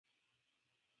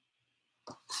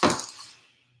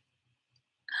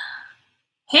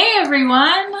Hey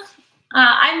everyone!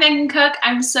 I'm Megan Cook.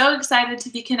 I'm so excited to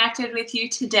be connected with you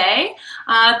today.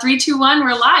 3, 2, 1,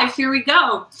 we're live. Here we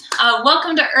go.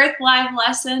 Welcome to Earth Live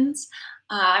Lessons.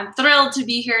 I'm thrilled to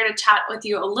be here to chat with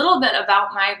you a little bit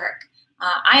about my work.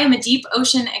 I am a deep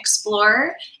ocean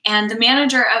explorer and the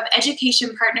manager of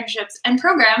education partnerships and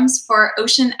programs for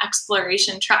Ocean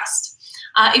Exploration Trust.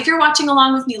 If you're watching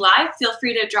along with me live, feel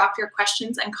free to drop your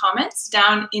questions and comments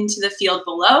down into the field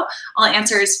below. I'll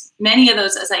answer as many of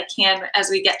those as I can as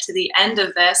we get to the end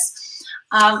of this.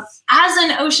 As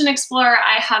an ocean explorer,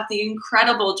 I have the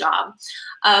incredible job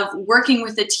of working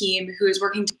with a team who is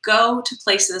working to go to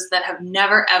places that have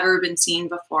never ever been seen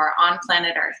before on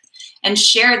planet Earth and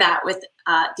share that with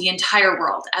the entire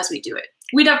world as we do it.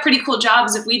 We'd have pretty cool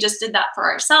jobs if we just did that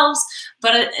for ourselves,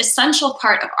 but an essential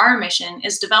part of our mission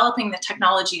is developing the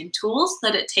technology and tools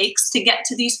that it takes to get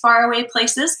to these faraway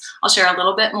places. I'll share a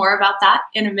little bit more about that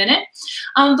in a minute,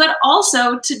 but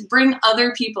also to bring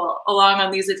other people along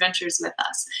on these adventures with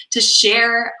us, to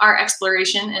share our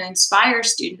exploration and inspire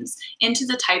students into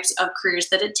the types of careers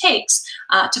that it takes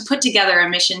to put together a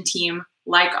mission team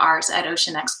like ours at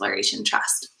Ocean Exploration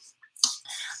Trust.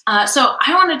 So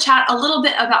I want to chat a little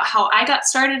bit about how I got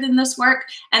started in this work,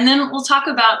 and then we'll talk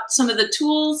about some of the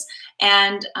tools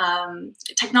and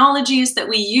technologies that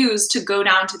we use to go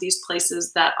down to these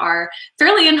places that are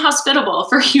fairly inhospitable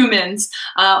for humans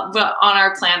but on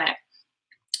our planet.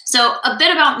 So a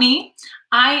bit about me.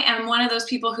 I am one of those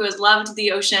people who has loved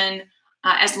the ocean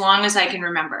as long as I can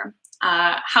remember.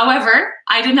 However,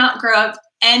 I did not grow up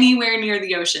anywhere near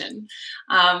the ocean.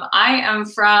 I am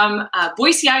from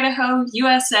Boise, Idaho,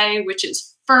 USA, which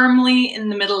is firmly in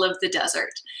the middle of the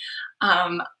desert.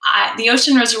 The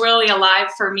ocean was really alive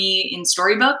for me in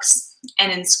storybooks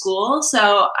and in school.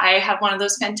 So I have one of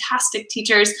those fantastic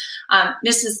teachers,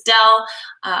 Mrs. Dell,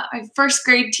 my first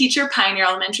grade teacher, Pioneer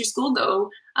Elementary School, go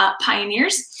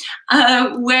Pioneers,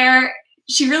 where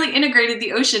she really integrated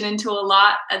the ocean into a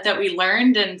lot that we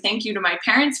learned, and thank you to my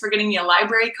parents for getting me a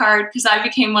library card, because I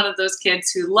became one of those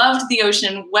kids who loved the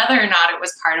ocean whether or not it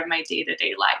was part of my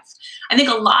day-to-day life. I think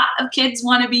a lot of kids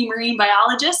want to be marine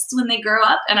biologists when they grow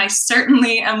up, and I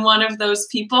certainly am one of those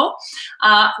people.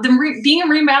 Being a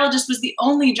marine biologist was the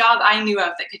only job I knew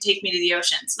of that could take me to the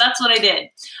ocean, so that's what I did.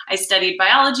 I studied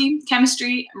biology,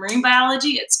 chemistry, marine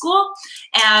biology at school,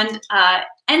 and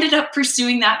ended up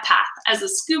pursuing that path as a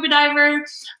scuba diver,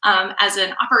 as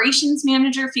an operations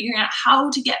manager, figuring out how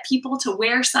to get people to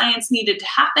where science needed to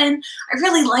happen. I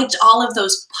really liked all of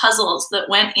those puzzles that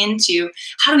went into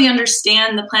how do we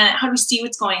understand the planet, how do we see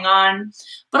what's going on.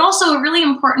 But also a really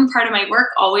important part of my work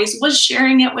always was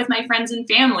sharing it with my friends and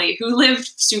family who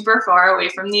lived super far away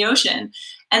from the ocean.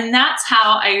 And that's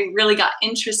how I really got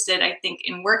interested, I think,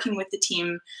 in working with the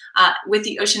team, with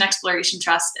the Ocean Exploration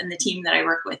Trust and the team that I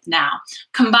work with now,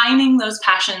 combining those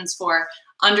passions for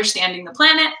understanding the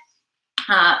planet,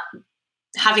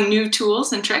 having new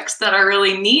tools and tricks that are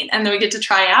really neat and that we get to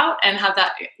try out and have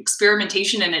that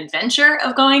experimentation and adventure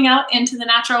of going out into the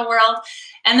natural world,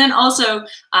 and then also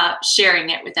sharing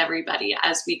it with everybody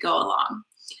as we go along.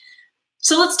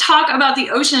 So let's talk about the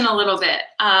ocean a little bit.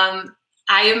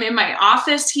 I am in my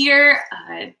office here,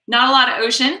 not a lot of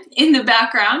ocean in the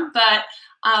background, but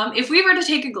if we were to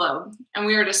take a globe and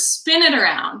we were to spin it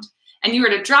around and you were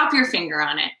to drop your finger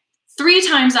on it, 3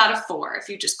 times out of 4, if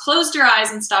you just closed your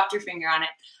eyes and stopped your finger on it,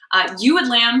 you would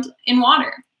land in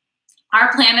water.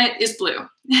 Our planet is blue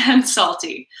and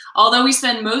salty. Although we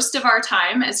spend most of our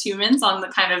time as humans on the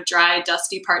kind of dry,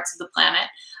 dusty parts of the planet,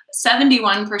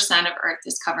 71% of Earth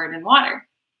is covered in water.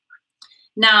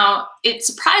 Now, it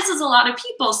surprises a lot of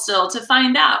people still to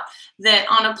find out that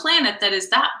on a planet that is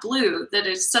that blue, that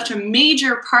is such a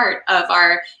major part of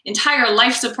our entire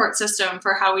life support system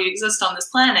for how we exist on this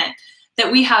planet,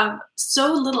 that we have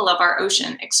so little of our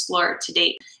ocean explored to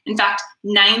date. In fact,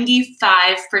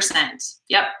 95%,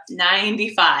 yep,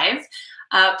 95%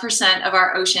 of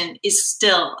our ocean is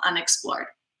still unexplored,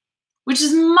 which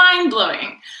is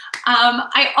mind-blowing.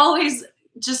 I always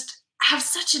just have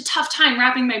such a tough time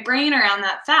wrapping my brain around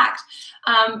that fact.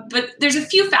 But there's a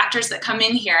few factors that come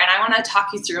in here, and I want to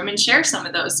talk you through them and share some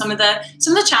of those, some of the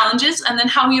challenges, and then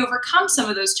how we overcome some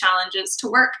of those challenges to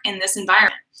work in this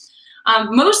environment.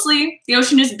 Mostly, the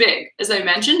ocean is big. As I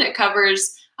mentioned, it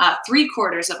covers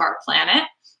 3/4 of our planet,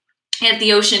 and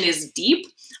the ocean is deep.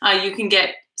 You can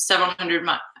get several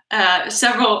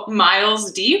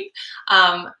miles deep,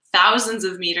 thousands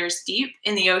of meters deep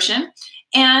in the ocean.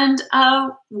 And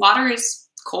water is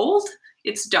cold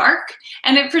it's dark,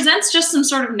 and it presents just some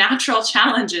sort of natural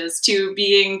challenges to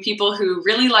being people who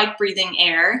really like breathing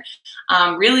air,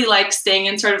 really like staying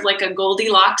in sort of like a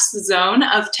Goldilocks zone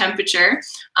of temperature.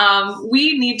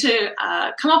 We need to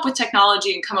come up with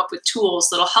technology and come up with tools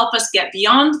that'll help us get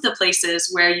beyond the places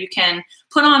where you can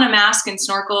put on a mask and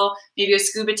snorkel, maybe a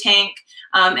scuba tank,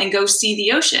 and go see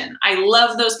the ocean. I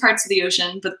love those parts of the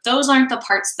ocean, but those aren't the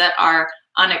parts that are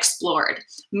unexplored.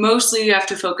 Mostly you have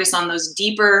to focus on those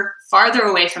deeper, farther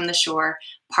away from the shore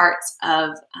parts of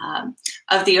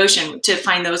the ocean to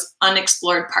find those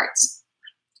unexplored parts.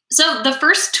 So the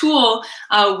first tool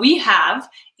we have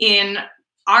in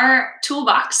our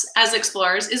toolbox as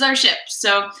explorers is our ship.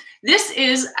 So this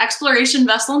is exploration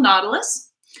vessel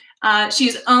Nautilus.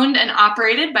 She's owned and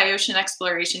operated by Ocean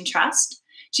Exploration Trust.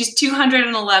 She's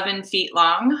 211 feet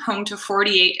long, home to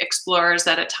 48 explorers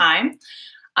at a time.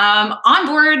 On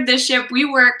board this ship, we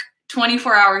work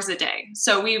 24 hours a day.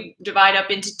 So we divide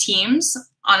up into teams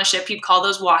on a ship. You'd call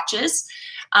those watches.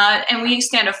 And we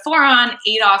stand a 4-on,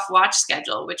 8-off watch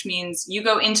schedule, which means you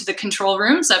go into the control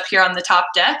rooms up here on the top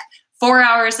deck 4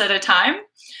 hours at a time.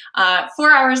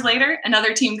 4 hours later,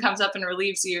 another team comes up and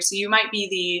relieves you. So you might be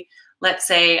the, let's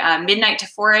say, midnight to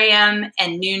 4 a.m.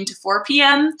 and noon to 4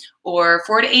 p.m. or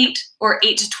 4 to 8 or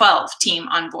 8 to 12 team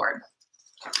on board.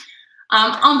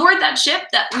 On board that ship,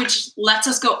 which lets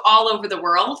us go all over the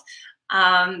world,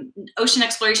 Ocean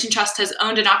Exploration Trust has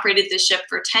owned and operated this ship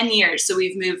for 10 years. So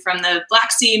we've moved from the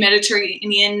Black Sea,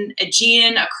 Mediterranean,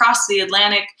 Aegean, across the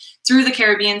Atlantic, through the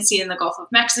Caribbean Sea and the Gulf of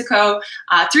Mexico,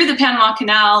 through the Panama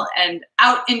Canal, and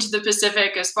out into the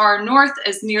Pacific as far north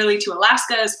as nearly to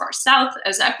Alaska, as far south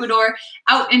as Ecuador,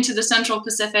 out into the Central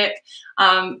Pacific,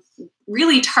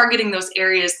 really targeting those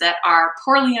areas that are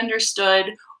poorly understood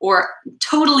or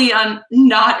totally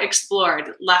not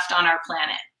explored, left on our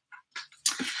planet.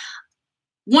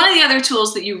 One of the other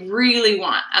tools that you really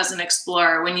want as an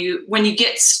explorer when you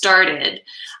get started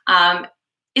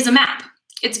is a map.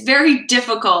 It's very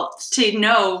difficult to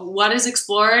know what is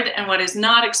explored and what is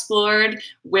not explored.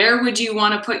 Where would you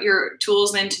want to put your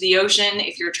tools into the ocean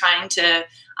if you're trying to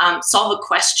solve a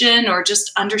question or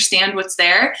just understand what's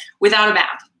there without a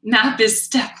map? Map is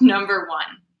step number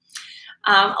one.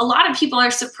 A lot of people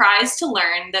are surprised to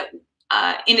learn that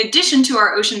in addition to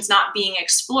our oceans not being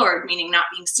explored, meaning not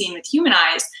being seen with human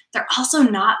eyes, they're also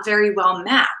not very well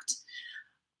mapped.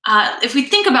 If we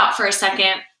think about for a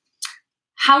second,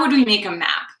 how would we make a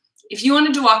map? If you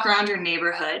wanted to walk around your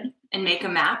neighborhood and make a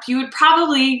map, you would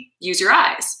probably use your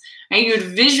eyes, right? You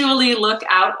would visually look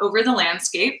out over the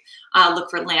landscape,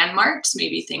 look for landmarks,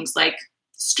 maybe things like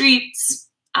streets,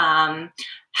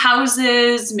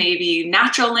 houses, maybe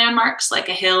natural landmarks like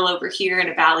a hill over here and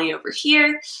a valley over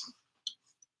here.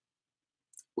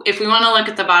 If we want to look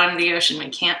at the bottom of the ocean, we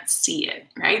can't see it,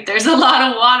 right? There's a lot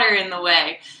of water in the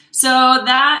way. So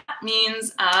that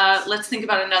means let's think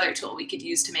about another tool we could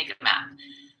use to make a map.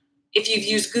 If you've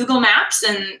used Google Maps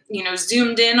and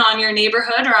zoomed in on your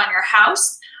neighborhood or on your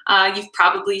house, you've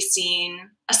probably seen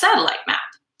a satellite map.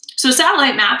 So a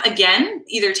satellite map, again,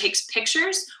 either takes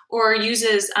pictures or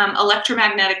uses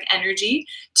electromagnetic energy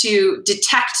to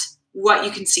detect what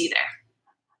you can see there.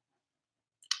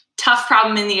 Tough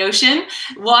problem in the ocean.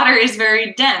 Water is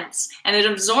very dense and it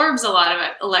absorbs a lot of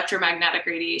electromagnetic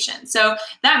radiation. So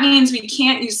that means we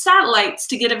can't use satellites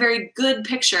to get a very good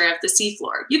picture of the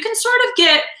seafloor. You can sort of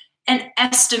get an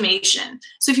estimation.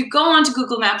 So if you go onto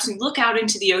Google Maps and look out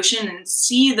into the ocean and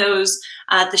see those,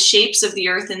 the shapes of the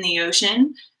earth in the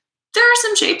ocean, there are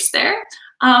some shapes there,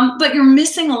 but you're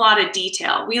missing a lot of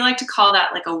detail. We like to call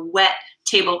that like a wet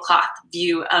tablecloth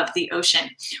view of the ocean,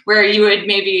 where you would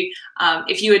maybe,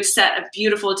 if you had set a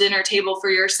beautiful dinner table for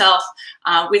yourself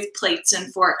with plates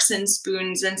and forks and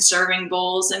spoons and serving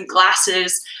bowls and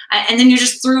glasses, and then you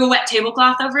just threw a wet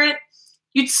tablecloth over it,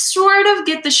 you'd sort of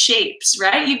get the shapes,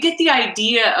 right? You'd get the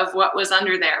idea of what was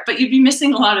under there, but you'd be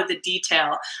missing a lot of the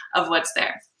detail of what's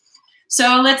there.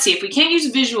 So let's see, if we can't use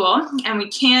visual and we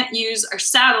can't use our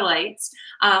satellites,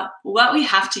 what we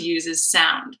have to use is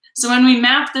sound. So when we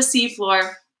map the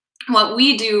seafloor, what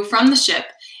we do from the ship,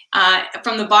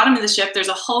 from the bottom of the ship, there's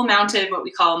a hull-mounted, what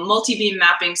we call multi-beam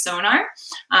mapping sonar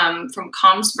from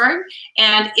Kongsberg,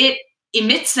 and it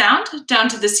emits sound down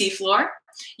to the seafloor.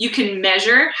 You can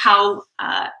measure how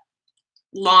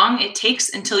long it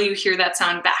takes until you hear that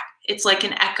sound back. It's like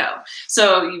an echo.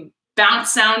 So you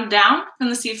bounce sound down from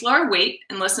the seafloor, wait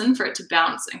and listen for it to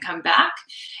bounce and come back.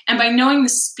 And by knowing the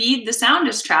speed the sound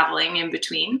is traveling in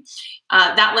between,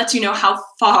 that lets you know how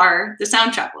far the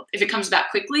sound traveled. If it comes back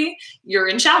quickly, you're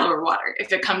in shallower water.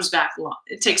 If it comes back,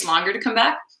 it takes longer to come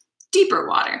back, deeper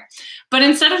water. But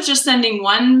instead of just sending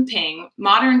one ping,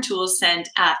 modern tools send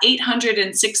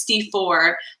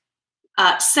 864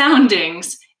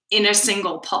 soundings in a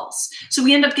single pulse. So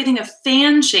we end up getting a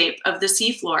fan shape of the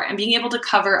seafloor and being able to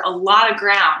cover a lot of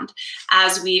ground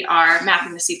as we are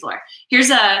mapping the seafloor. Here's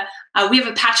we have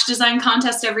a patch design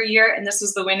contest every year, and this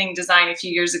was the winning design a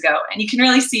few years ago. And you can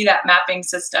really see that mapping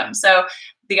system. So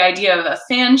the idea of a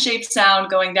fan-shaped sound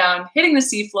going down, hitting the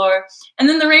seafloor, and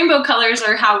then the rainbow colors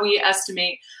are how we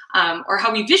estimate or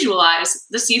how we visualize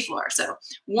the seafloor. So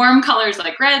warm colors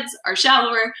like reds are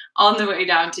shallower, all the way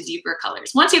down to deeper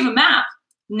colors. Once you have a map,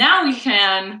 now we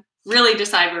can really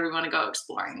decide where we want to go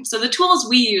exploring. So the tools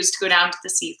we use to go down to the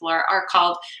seafloor are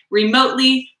called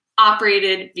remotely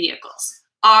operated vehicles,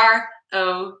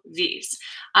 ROVs.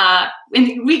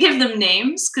 And we give them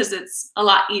names because it's a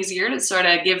lot easier to sort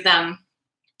of give them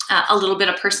a little bit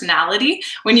of personality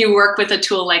when you work with a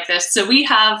tool like this. So we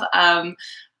have,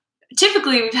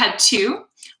 typically we've had two,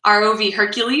 ROV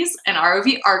Hercules and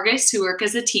ROV Argus, who work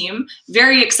as a team.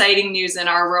 Very exciting news in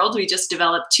our world. We just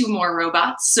developed two more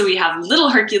robots. So we have Little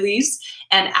Hercules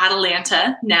and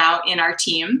Atalanta now in our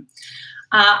team.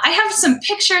 I have some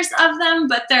pictures of them,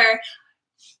 but they're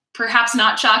perhaps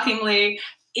not shockingly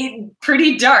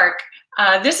pretty dark.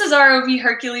 This is ROV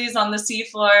Hercules on the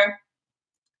seafloor.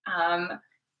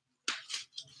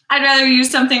 I'd rather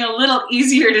use something a little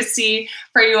easier to see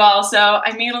for you all. So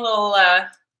I made a little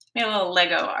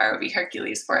Lego ROV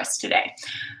Hercules for us today.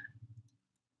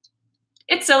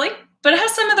 It's silly, but it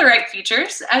has some of the right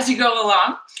features as you go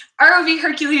along. ROV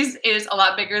Hercules is a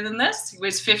lot bigger than this. He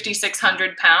weighs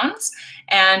 5,600 pounds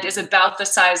and is about the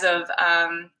size of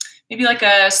maybe like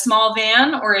a small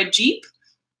van or a Jeep.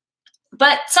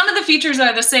 But some of the features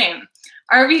are the same.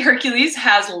 ROV Hercules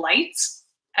has lights.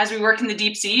 As we work in the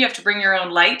deep sea, you have to bring your own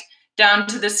light down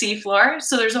to the seafloor.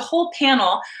 So there's a whole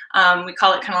panel. We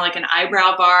call it kind of like an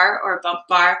eyebrow bar or a bump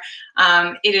bar.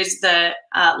 It is the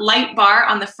light bar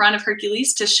on the front of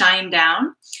Hercules to shine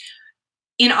down.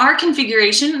 In our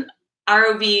configuration,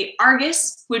 ROV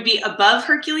Argus would be above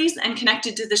Hercules and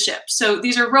connected to the ship. So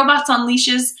these are robots on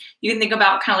leashes. You can think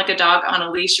about kind of like a dog on a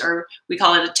leash, or we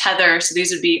call it a tether. So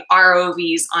these would be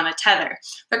ROVs on a tether.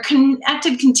 They're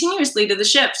connected continuously to the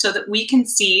ship so that we can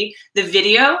see the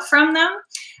video from them.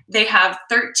 They have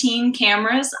 13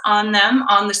 cameras on them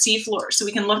on the seafloor. So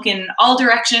we can look in all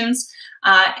directions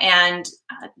and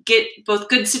get both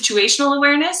good situational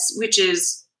awareness, which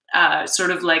is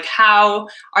sort of like how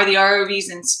are the ROVs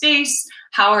in space?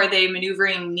 How are they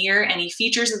maneuvering near any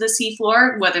features of the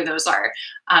seafloor, whether those are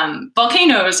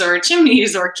volcanoes or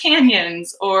chimneys or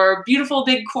canyons or beautiful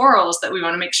big corals that we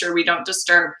want to make sure we don't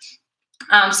disturb.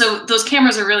 So those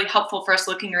cameras are really helpful for us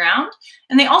looking around.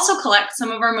 And they also collect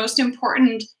some of our most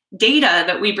important data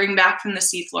that we bring back from the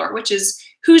seafloor, which is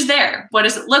who's there, what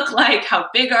does it look like, how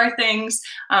big are things,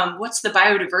 what's the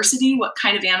biodiversity, what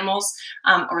kind of animals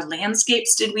or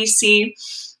landscapes did we see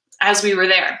as we were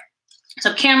there.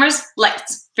 So cameras,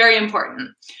 lights, very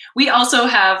important. We also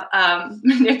have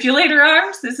manipulator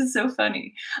arms. This is so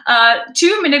funny.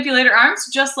 Two manipulator arms,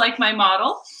 just like my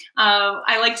model.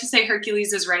 I like to say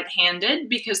Hercules is right-handed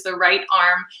because the right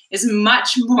arm is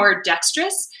much more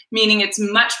dexterous, meaning it's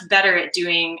much better at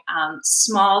doing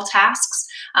small tasks,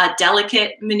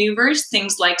 delicate maneuvers,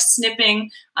 things like snipping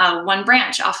one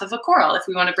branch off of a coral if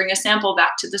we want to bring a sample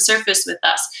back to the surface with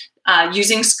us,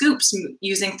 using scoops,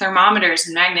 using thermometers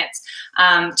and magnets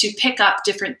to pick up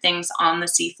different things on the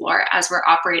seafloor as we're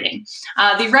operating.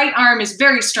 The right arm is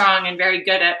very strong and very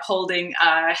good at holding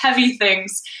heavy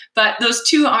things, but those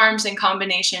two arms in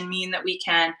combination mean that we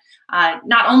can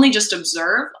not only just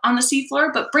observe on the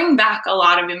seafloor, but bring back a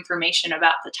lot of information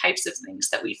about the types of things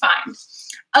that we find.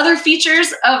 Other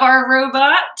features of our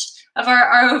robot, of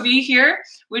our ROV here,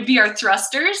 would be our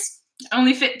thrusters.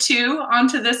 Only fit 2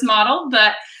 onto this model,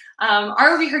 but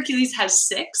ROV Hercules has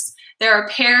 6. There are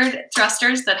paired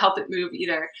thrusters that help it move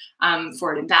either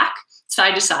forward and back,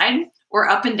 side to side, or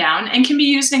up and down, and can be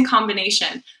used in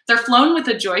combination. They're flown with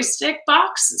a joystick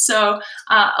box, so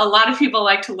a lot of people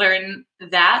like to learn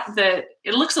that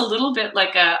it looks a little bit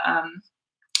like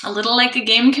a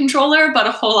game controller, but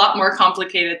a whole lot more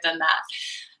complicated than that.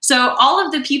 So all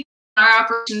of the people in our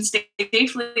operation stay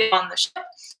safely on the ship,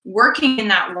 working in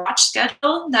that watch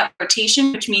schedule, that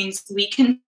rotation, which means we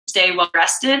can stay well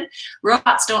rested.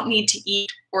 Robots don't need to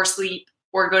eat or sleep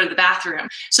or go to the bathroom.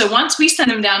 So once we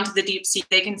send them down to the deep sea,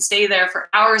 they can stay there for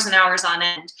hours and hours on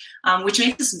end, which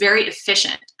makes us very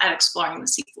efficient at exploring the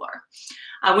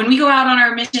seafloor. When we go out on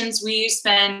our missions, we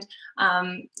spend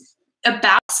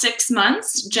about 6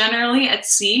 months generally at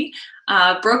sea,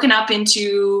 broken up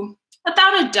into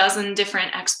about a dozen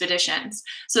different expeditions.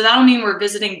 So that'll mean we're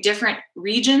visiting different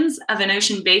regions of an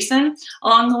ocean basin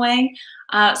along the way,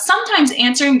 sometimes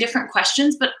answering different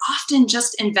questions, but often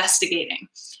just investigating.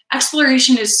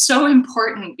 Exploration is so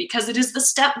important because it is the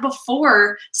step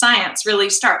before science really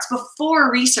starts,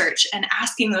 before research and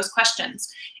asking those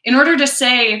questions. In order to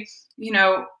say, you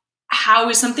know, how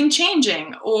is something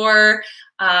changing, or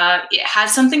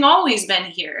has something always been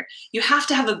here? You have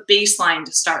to have a baseline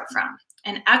to start from.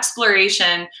 And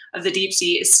exploration of the deep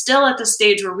sea is still at the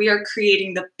stage where we are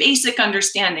creating the basic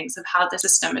understandings of how the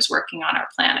system is working on our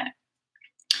planet.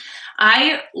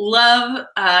 I love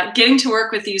getting to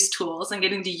work with these tools and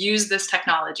getting to use this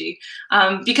technology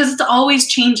because it's always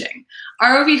changing.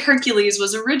 ROV Hercules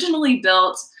was originally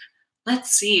built,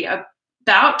 let's see,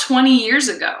 about 20 years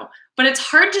ago. But it's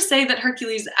hard to say that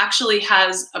Hercules actually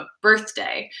has a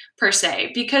birthday per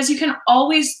se, because you can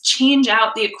always change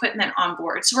out the equipment on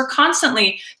board. So we're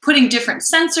constantly putting different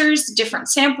sensors, different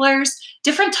samplers,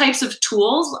 different types of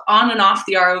tools on and off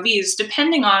the ROVs,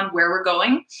 depending on where we're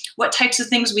going, what types of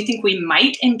things we think we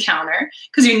might encounter,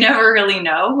 because you never really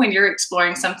know when you're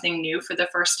exploring something new for the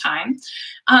first time.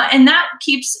 And that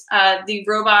keeps the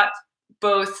robot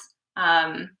both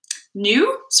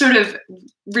new, sort of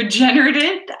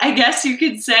regenerated, I guess you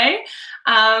could say,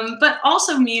 but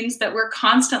also means that we're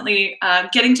constantly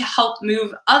getting to help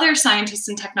move other scientists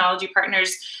and technology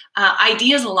partners'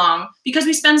 ideas along, because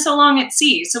we spend so long at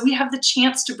sea. So we have the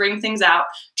chance to bring things out,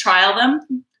 trial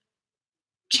them.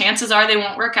 Chances are they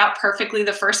won't work out perfectly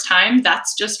the first time.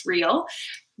 That's just real.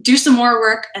 Do some more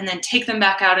work and then take them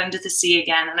back out into the sea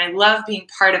again. And I love being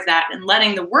part of that and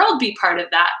letting the world be part of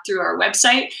that through our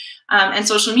website and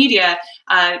social media,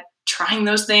 trying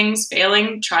those things,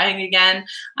 failing, trying again.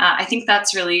 I think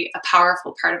that's really a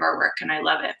powerful part of our work, and I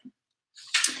love it.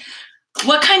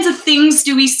 What kinds of things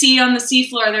do we see on the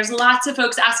seafloor? There's lots of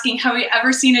folks asking, have we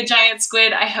ever seen a giant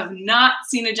squid? I have not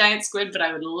seen a giant squid, but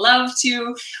I would love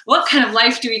to. What kind of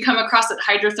life do we come across at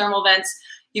hydrothermal vents?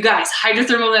 You guys,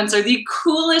 hydrothermal vents are the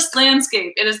coolest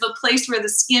landscape. It is the place where the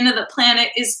skin of the planet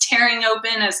is tearing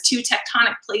open as two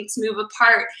tectonic plates move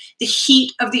apart. The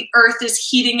heat of the earth is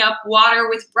heating up water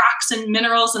with rocks and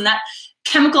minerals, and that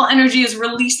chemical energy is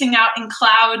releasing out in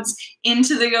clouds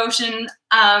into the ocean,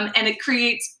 and it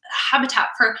creates habitat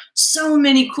for so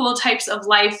many cool types of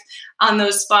life on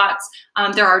those spots.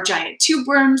 There are giant tube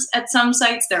worms at some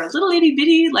sites. There are little itty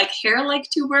bitty, like hair-like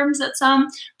tube worms at some,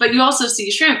 but you also see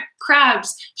shrimp,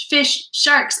 crabs, fish,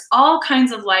 sharks, all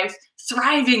kinds of life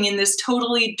thriving in this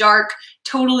totally dark,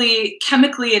 totally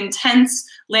chemically intense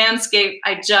landscape.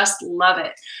 I just love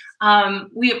it.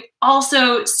 We've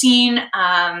also seen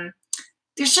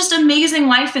there's just amazing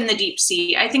life in the deep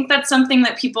sea. I think that's something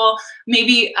that people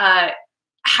maybe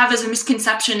have as a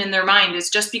misconception in their mind, is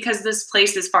just because this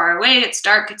place is far away, it's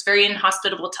dark, it's very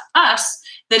inhospitable to us,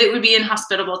 that it would be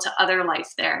inhospitable to other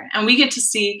life there. And we get to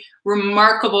see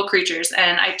remarkable creatures.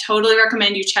 And I totally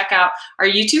recommend you check out our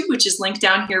YouTube, which is linked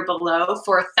down here below,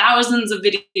 for thousands of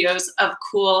videos of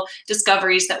cool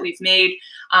discoveries that we've made.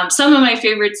 Some of my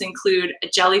favorites include a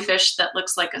jellyfish that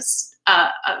looks like a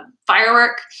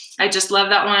firework. I just love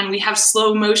that one. We have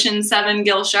slow motion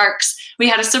 7-gill sharks. We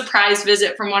had a surprise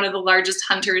visit from one of the largest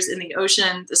hunters in the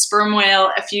ocean, the sperm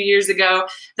whale, a few years ago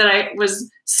that I was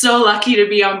so lucky to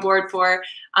be on board for.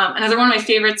 Another one of my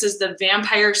favorites is the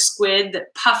vampire squid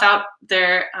that puff out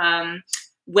their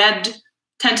webbed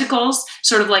tentacles,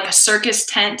 sort of like a circus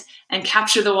tent, and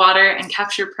capture the water and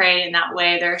capture prey in that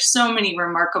way. There are so many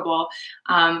remarkable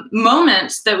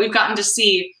moments that we've gotten to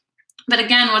see. But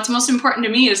again, what's most important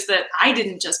to me is that I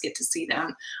didn't just get to see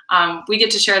them. We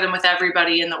get to share them with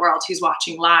everybody in the world who's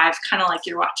watching live, kind of like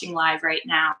you're watching live right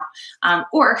now,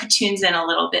 or who tunes in a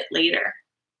little bit later.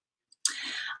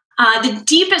 The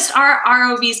deepest our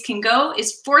ROVs can go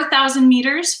is 4,000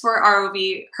 meters for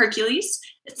ROV Hercules.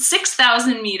 It's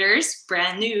 6,000 meters,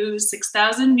 brand new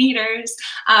 6,000 meters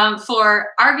for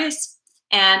Argus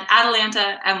and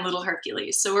Atalanta and Little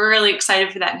Hercules. So we're really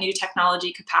excited for that new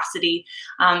technology capacity.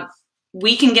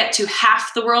 We can get to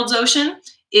half the world's ocean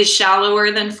is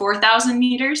shallower than 4,000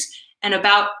 meters, and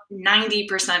about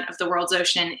 90% of the world's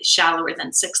ocean is shallower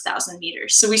than 6,000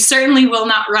 meters. So we certainly will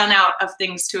not run out of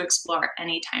things to explore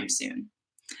anytime soon.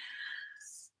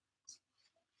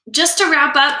 Just to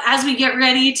wrap up, as we get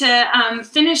ready to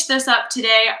finish this up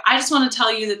today, I just want to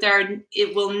tell you that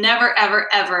it will never, ever,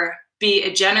 ever be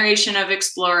a generation of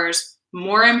explorers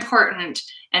more important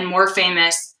and more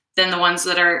famous than the ones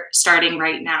that are starting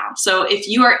right now. So if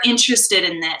you are interested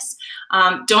in this,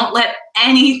 don't let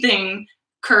anything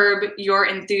curb your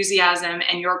enthusiasm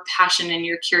and your passion and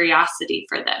your curiosity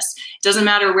for this. It doesn't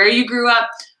matter where you grew up,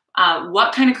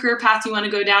 what kind of career path you want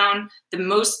to go down.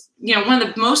 One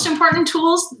of the most important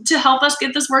tools to help us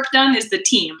get this work done is the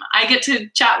team. I get to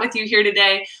chat with you here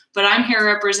today, but I'm here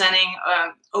representing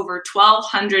over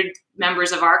 1,200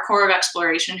 members of our core of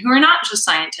exploration who are not just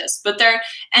scientists, but they're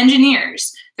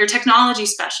engineers, they're technology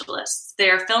specialists,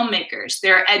 they're filmmakers,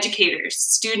 they're educators,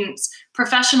 students,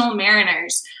 professional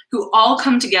mariners who all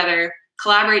come together,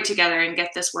 collaborate together, and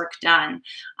get this work done.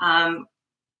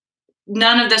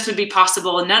 None of this would be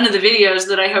possible. None of the videos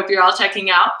that I hope you're all checking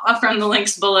out from the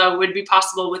links below would be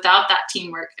possible without that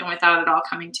teamwork and without it all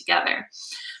coming together.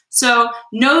 So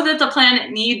know that the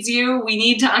planet needs you. We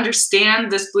need to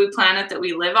understand this blue planet that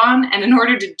we live on. And in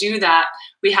order to do that,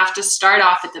 we have to start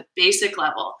off at the basic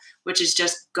level, which is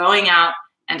just going out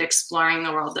and exploring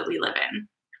the world that we live in.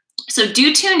 So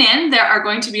do tune in. There are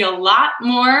going to be a lot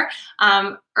more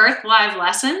Earth Live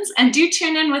lessons, and do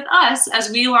tune in with us as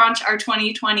we launch our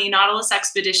 2020 Nautilus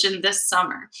expedition this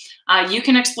summer. You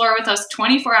can explore with us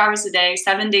 24 hours a day,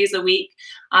 7 days a week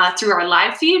through our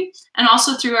live feed and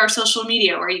also through our social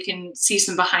media, where you can see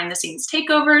some behind the scenes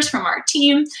takeovers from our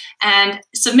team and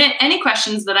submit any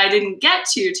questions that I didn't get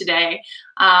to today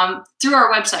through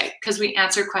our website, because we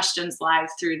answer questions live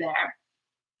through there.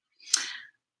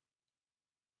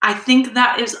 I think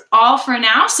that is all for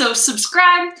now. So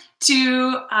subscribe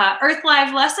to Earth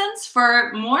Live Lessons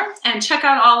for more, and check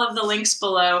out all of the links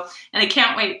below. And I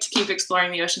can't wait to keep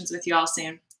exploring the oceans with you all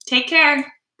soon. Take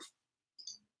care.